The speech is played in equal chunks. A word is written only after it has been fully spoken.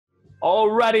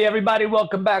Alrighty, everybody,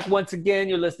 welcome back once again.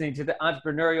 You're listening to the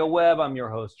Entrepreneurial Web. I'm your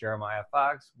host, Jeremiah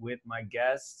Fox, with my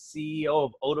guest, CEO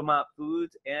of Otamot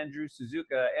Foods, Andrew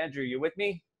Suzuka. Andrew, you with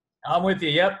me? I'm with you.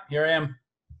 Yep, here I am.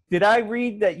 Did I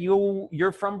read that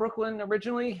you're from Brooklyn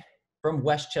originally? From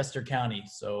Westchester County,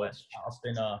 so it's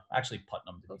been actually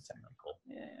Putnam to be technical.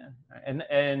 Yeah.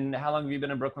 And how long have you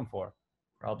been in Brooklyn for?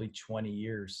 Probably 20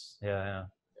 years. Yeah.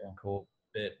 Cool.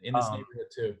 Bit in this neighborhood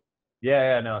too.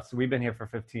 No. So we've been here for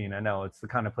 15. I know it's the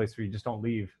kind of place where you just don't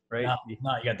leave, right? No,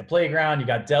 you got the playground, you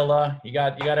got Della, you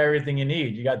got everything you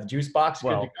need. You got the juice box, good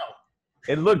to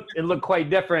go. It looked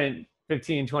quite different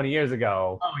 15, 20 years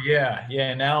ago. Oh yeah.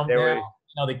 Now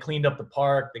they cleaned up the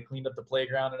park, they cleaned up the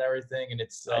playground and everything, and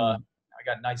it's I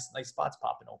got nice spots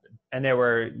popping open. And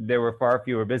there were far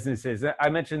fewer businesses. I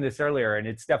mentioned this earlier, and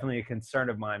it's definitely a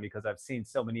concern of mine because I've seen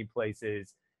so many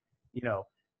places,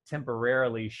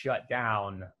 temporarily shut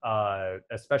down,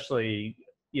 especially,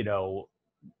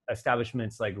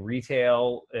 establishments like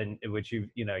retail, and which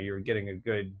you're getting a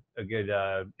good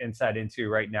insight into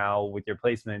right now with your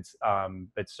placements,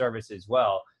 but service as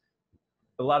well.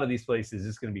 A lot of these places,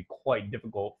 it's going to be quite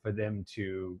difficult for them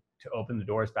to open the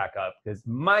doors back up, because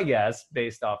my guess,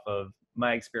 based off of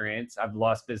my experience, I've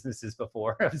lost businesses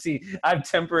before. I've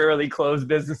temporarily closed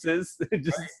businesses.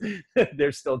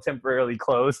 They're still temporarily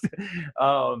closed.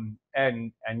 And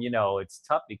it's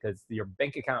tough because your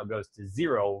bank account goes to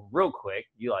zero real quick.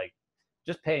 You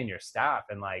just paying your staff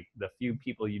and the few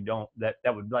people that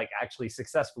would actually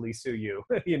successfully sue you,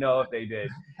 if they did.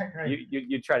 Right.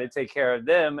 You try to take care of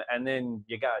them, and then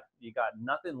you got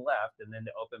nothing left, and then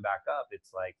to open back up,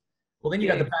 it's like, well, then you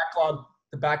got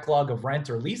the backlog of rent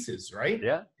or leases, right?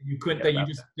 Yeah. You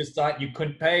just thought you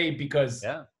couldn't pay because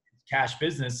it's cash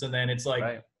business, and then it's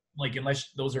unless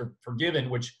those are forgiven,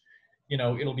 which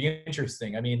it'll be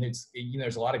interesting. I mean, it's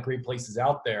there's a lot of great places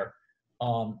out there.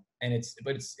 And it's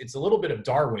a little bit of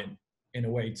Darwin in a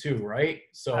way too, right?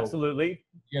 So absolutely,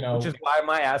 which is why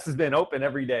my ass has been open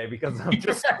every day, because I'm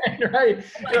just right.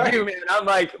 You, man.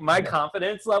 I'm my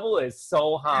confidence level is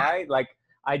so high.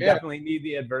 I definitely need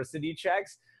the adversity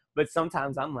checks, but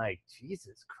sometimes I'm like,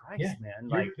 Jesus Christ, man!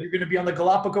 You're going to be on the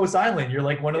Galapagos Island. You're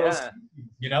like one of those,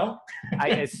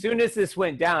 as soon as this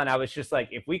went down, I was just like,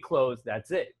 if we close,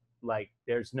 that's it.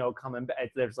 There's no coming back.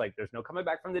 There's no coming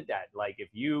back from the dead.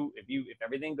 If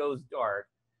everything goes dark,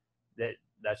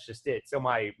 that's just it. So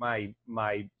my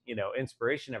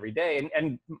inspiration every day,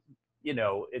 and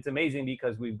it's amazing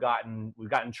because we've gotten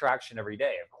traction every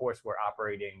day. Of course, we're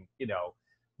operating,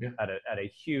 at a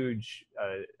huge,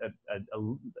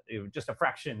 just a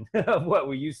fraction of what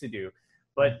we used to do.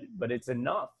 But it's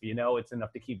enough, it's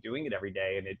enough to keep doing it every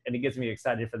day. And it gets me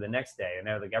excited for the next day. And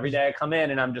every day I come in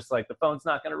and I'm just like, the phone's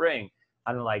not going to ring.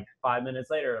 And 5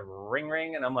 minutes later,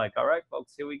 ring. And I'm like, all right,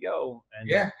 folks, here we go.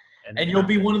 And you'll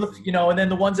be one of the, and then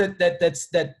the ones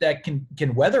that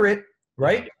can weather it,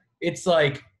 right? It's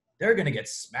like, they're going to get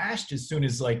smashed as soon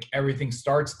as everything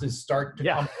starts to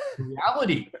come to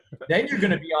reality. Then you're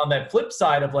going to be on that flip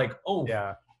side of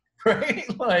right?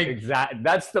 Exactly.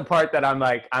 That's the part that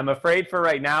I'm afraid for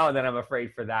right now, and then I'm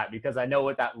afraid for that, because I know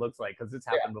what that looks like, because it's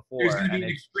happened before. There's going to be an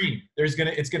extreme. It's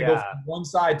going to go from one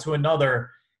side to another,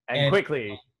 and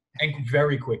quickly, and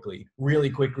very quickly,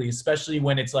 really quickly. Especially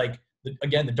when it's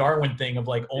the Darwin thing of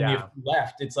only a few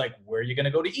left. It's where are you going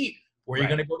to go to eat? Where are you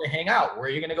going to go to hang out? Where are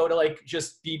you going to go to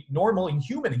just be normal and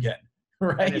human again?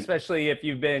 Right. And especially if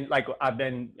you've been I've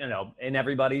been, in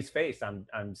everybody's face.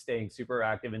 I'm staying super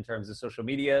active in terms of social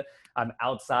media. I'm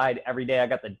outside every day. I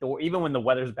got the door, even when the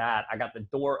weather's bad, I got the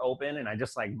door open and I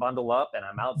just bundle up and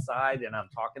I'm outside and I'm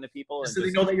talking to people. So they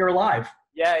know that you're alive.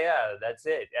 Yeah, that's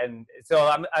it. And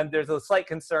so there's a slight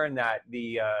concern that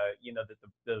the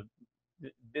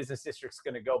business district's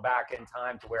going to go back in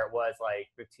time to where it was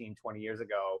 15, 20 years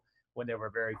ago, when there were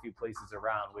very few places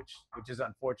around, which is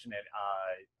unfortunate.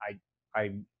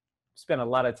 I spent a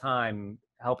lot of time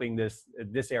helping this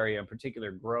area in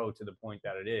particular grow to the point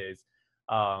that it is.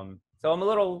 So I'm a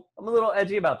little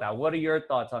edgy about that. What are your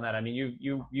thoughts on that? I mean,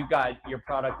 you got your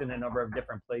product in a number of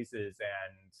different places,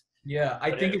 and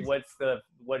what's the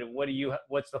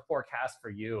forecast for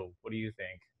you? What do you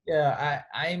think? Yeah,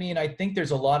 I mean, I think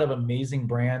there's a lot of amazing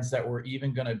brands that were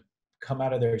even going to come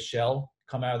out of their shell,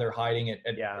 come out of their hiding at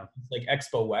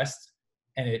Expo West,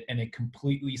 and it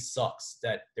completely sucks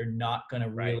that they're not going to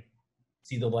really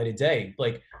see the light of day.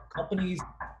 Companies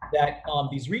that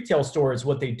these retail stores,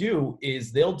 what they do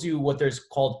is they'll do what there's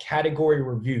called category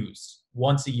reviews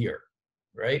once a year,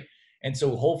 right? And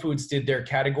so Whole Foods did their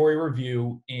category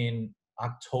review in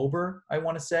October, I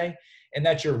want to say, and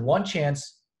that's your one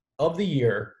chance of the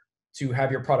year to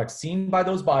have your product seen by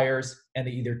those buyers, and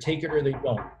they either take it or they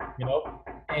don't. you know?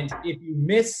 And if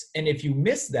you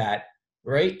miss that,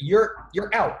 right, you're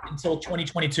out until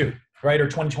 2022, right? Or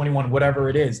 2021, whatever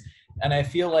it is. And I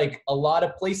feel like a lot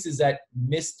of places that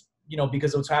missed, you know,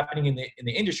 because of what's happening in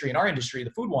the industry, in our industry,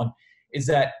 the food one, is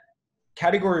that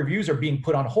category reviews are being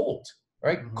put on hold,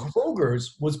 right?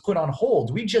 Kroger's was put on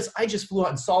hold. I just flew out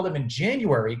and saw them in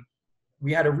January.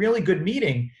 We had a really good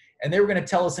meeting, and they were going to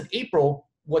tell us in April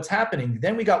what's happening.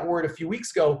 Then we got word a few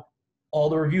weeks ago, all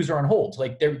the reviews are on hold.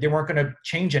 Like they weren't going to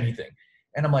change anything.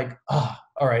 And I'm like, all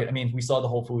right. I mean, we saw the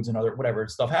Whole Foods and other whatever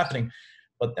stuff happening,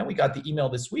 but then we got the email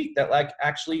this week that like,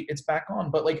 actually it's back on.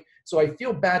 But like, so I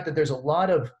feel bad that there's a lot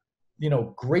of, you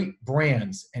know, great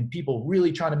brands and people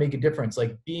really trying to make a difference,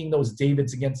 like being those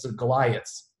Davids against the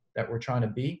Goliaths that we're trying to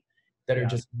be, that are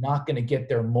just not going to get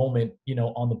their moment, you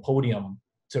know, on the podium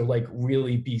to like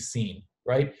really be seen.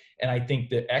 Right. And I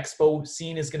think the expo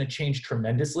scene is going to change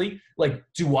tremendously. Like,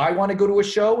 do I want to go to a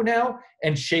show now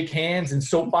and shake hands and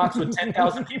soapbox with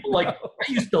 10,000 people? Like,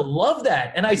 I used to love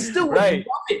that. And I still would love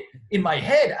it in my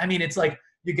head. I mean, it's like,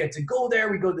 you get to go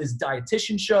there. We go to this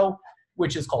dietitian show,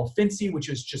 which is called Fincy, which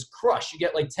is just crush. You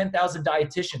get like 10,000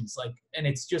 dietitians, like, and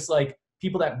it's just like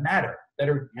people that matter, that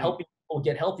are helping people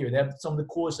get healthier. They have some of the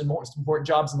coolest and most important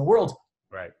jobs in the world.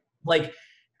 Right. Like,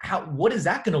 what is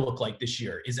that going to look like this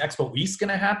year? Is Expo East going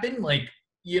to happen? Like,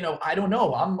 you know, I don't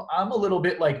know. I'm a little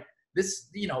bit like this,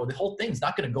 you know, the whole thing's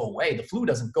not going to go away. The flu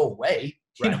doesn't go away,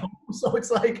 you know? So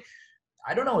it's like,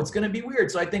 I don't know. It's going to be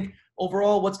weird. So I think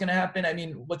overall what's going to happen, I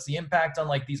mean, what's the impact on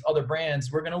like these other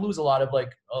brands? We're going to lose a lot of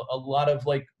like, a lot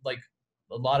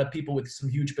of people with some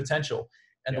huge potential.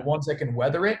 And the ones that can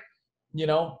weather it, you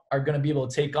know, are going to be able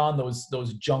to take on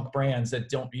those junk brands that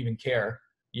don't even care,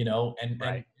 you know, and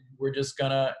we're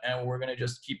gonna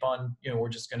just keep on, you know, we're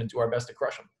just gonna do our best to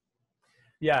crush them.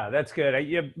 Yeah, that's good.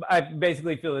 I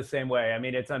basically feel the same way. I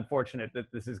mean, it's unfortunate that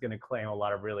this is going to claim a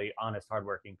lot of really honest,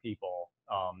 hardworking people.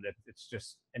 That it's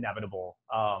just inevitable.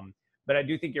 But I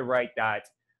do think you're right that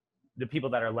the people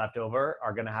that are left over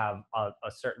are going to have a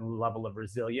certain level of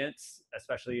resilience,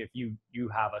 especially if you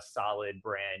have a solid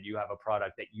brand, you have a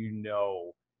product that you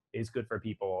know is good for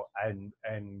people,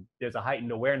 and there's a heightened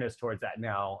awareness towards that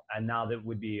now, and now that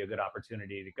would be a good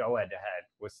opportunity to go head to head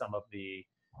with some of the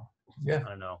I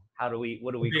don't know,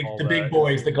 what do we call the big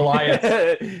boys, the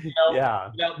Goliaths, you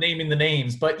know, without naming the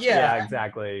names, but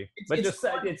exactly. But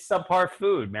it's subpar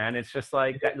food, man. It's just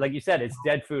like that, like you said, it's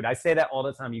dead food. I say that all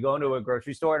the time. You go into a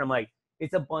grocery store and I'm like,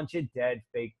 it's a bunch of dead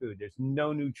fake food. There's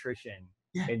no nutrition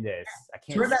in this. I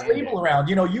can't turn that label around.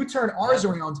 You know, you turn ours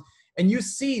around and you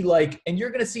see like, and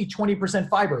you're going to see 20%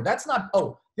 fiber. That's not,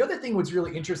 the other thing what's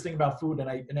really interesting about food, and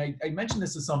I mentioned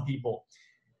this to some people,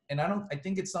 and I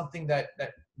think it's something that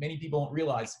many people don't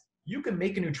realize. You can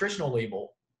make a nutritional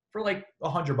label for like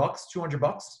 $100,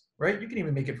 $200, right? You can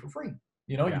even make it for free.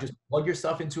 You know, you just plug your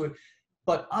stuff into it.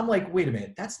 But I'm like, wait a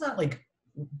minute, that's not like,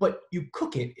 but you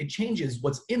cook it, it changes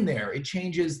what's in there. It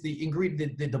changes the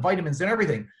ingredient, the vitamins and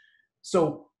everything.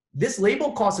 So this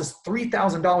label costs us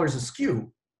 $3,000 a SKU,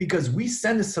 because we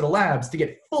send this to the labs to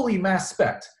get fully mass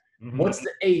spec'd. What's the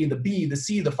A, the B, the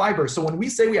C, the fiber? So when we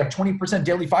say we have 20%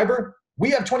 daily fiber, we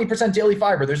have 20% daily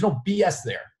fiber. There's no BS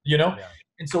there, you know? Yeah.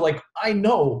 And so like, I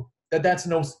know that that's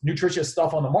no nutritious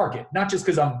stuff on the market, not just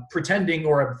because I'm pretending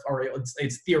or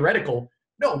it's theoretical.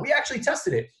 No, we actually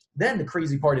tested it. Then the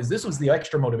crazy part is, this was the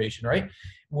extra motivation, right?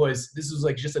 This was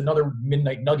like just another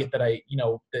midnight nugget that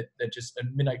that just a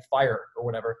midnight fire or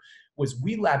whatever, was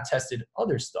we lab tested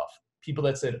other stuff. People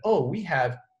that said, we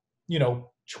have,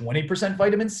 20%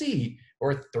 vitamin C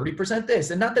or 30% this.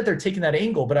 And not that they're taking that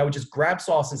angle, but I would just grab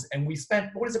sauces, and we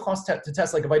spent, what does it cost to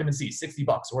test like a vitamin C? $60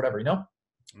 or whatever, you know?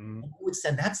 We would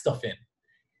send that stuff in.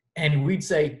 And we'd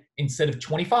say, instead of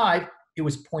 25, it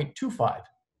was 0.25.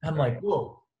 I'm like,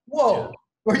 whoa,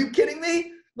 are you kidding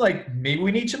me? Like, maybe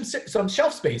we need some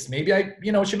shelf space. Maybe I,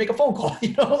 should make a phone call,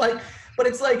 but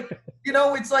it's like,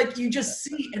 it's like you just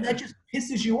see, and that just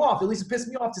pisses you off. At least it pissed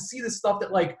me off to see this stuff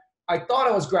that like, I thought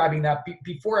I was grabbing that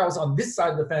before I was on this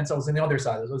side of the fence. I was on the other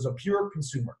side. I was a pure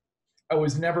consumer. I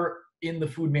was never in the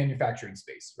food manufacturing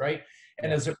space, right?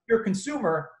 And as a pure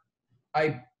consumer,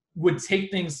 I would take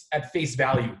things at face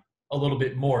value a little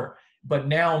bit more. But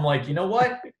now I'm like, you know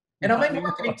what? And I'm in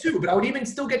marketing too, but I would even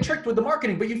still get tricked with the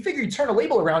marketing. But you figure you turn a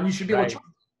label around, you should be able to,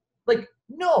 like,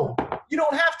 no, you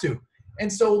don't have to.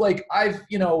 And so like, I've,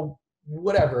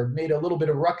 whatever, made a little bit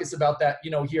of ruckus about that,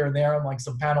 here and there on like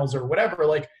some panels or whatever,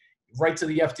 like right to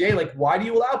the FDA, like, why do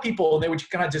you allow people? And they would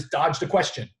kind of just dodge the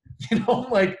question,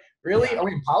 like, really? Are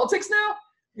we in politics now?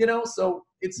 So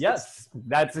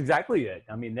that's exactly it.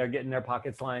 I mean, they're getting their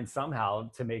pockets lined somehow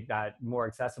to make that more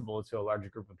accessible to a larger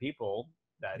group of people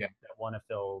that want to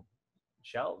feel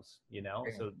shelves,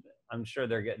 so I'm sure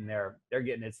they're getting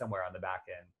it somewhere on the back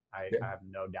end. I have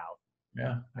no doubt.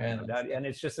 Yeah. No doubt. And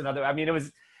it's just another, I mean,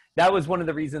 that was one of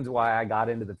the reasons why I got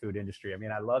into the food industry. I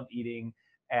mean, I loved eating,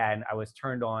 and I was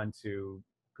turned on to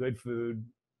good food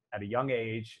at a young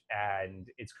age, and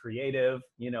it's creative,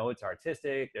 it's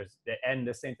artistic. And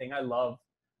the same thing, I love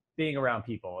being around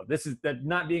people. This is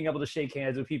not being able to shake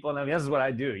hands with people. And I mean, this is what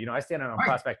I do. I stand on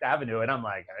Prospect Avenue and I'm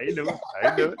like, how you doing?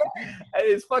 How you doing? And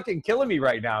it's fucking killing me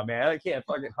right now, man. I can't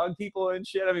fucking hug people and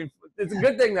shit. I mean, it's a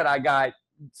good thing that I got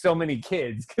so many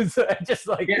kids, because I just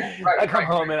I come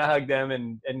home and I hug them,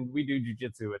 and we do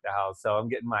jujitsu at the house. So I'm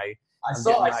getting my, I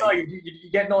saw you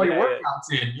getting all your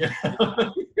workouts in. Yeah.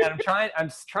 And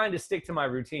I'm trying to stick to my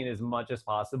routine as much as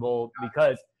possible,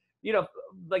 because,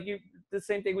 the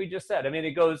same thing we just said. I mean,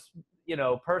 it goes,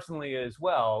 personally as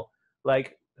well,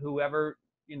 like whoever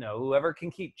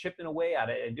can keep chipping away at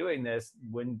it and doing this,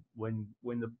 when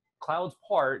the clouds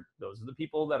part, those are the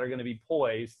people that are going to be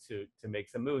poised to make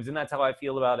some moves. And that's how I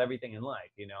feel about everything in life.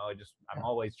 I'm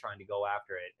always trying to go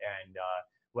after it. And,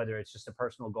 whether it's just a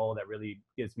personal goal that really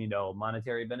gives me no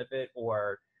monetary benefit,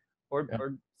 or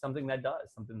something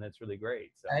that's really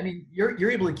great. So I mean, you're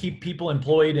able to keep people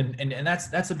employed, and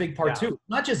that's a big part too.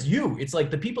 Not just you, it's like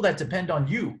the people that depend on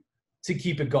you to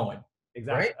keep it going.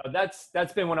 Exactly. Right?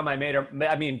 That's been one of my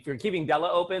for keeping Della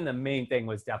open, the main thing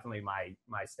was definitely my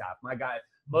staff.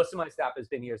 Most of my staff has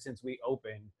been here since we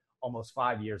opened almost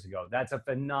 5 years ago. That's a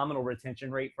phenomenal retention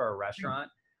rate for a restaurant.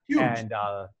 Huge. And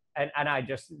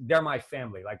they're my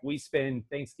family. Like, we spend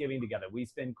Thanksgiving together. We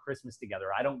spend Christmas together.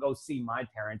 I don't go see my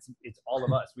parents. It's all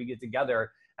of us. We get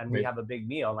together and we have a big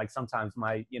meal. Like, sometimes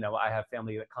I have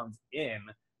family that comes in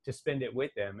to spend it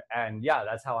with them. And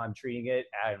that's how I'm treating it.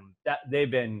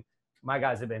 And my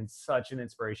guys have been such an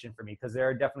inspiration for me, because there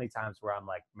are definitely times where I'm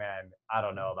like, man, I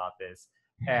don't know about this.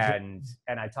 And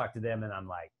I talk to them and I'm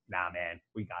like, nah, man,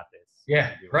 we got this.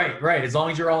 Yeah, right. As long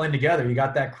as you're all in together, you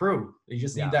got that crew. You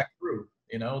just need that crew,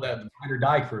 that ride or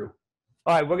die crew.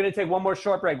 All right, we're going to take one more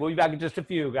short break. We'll be back in just a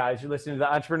few, guys. You're listening to the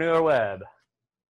Entrepreneurial Web.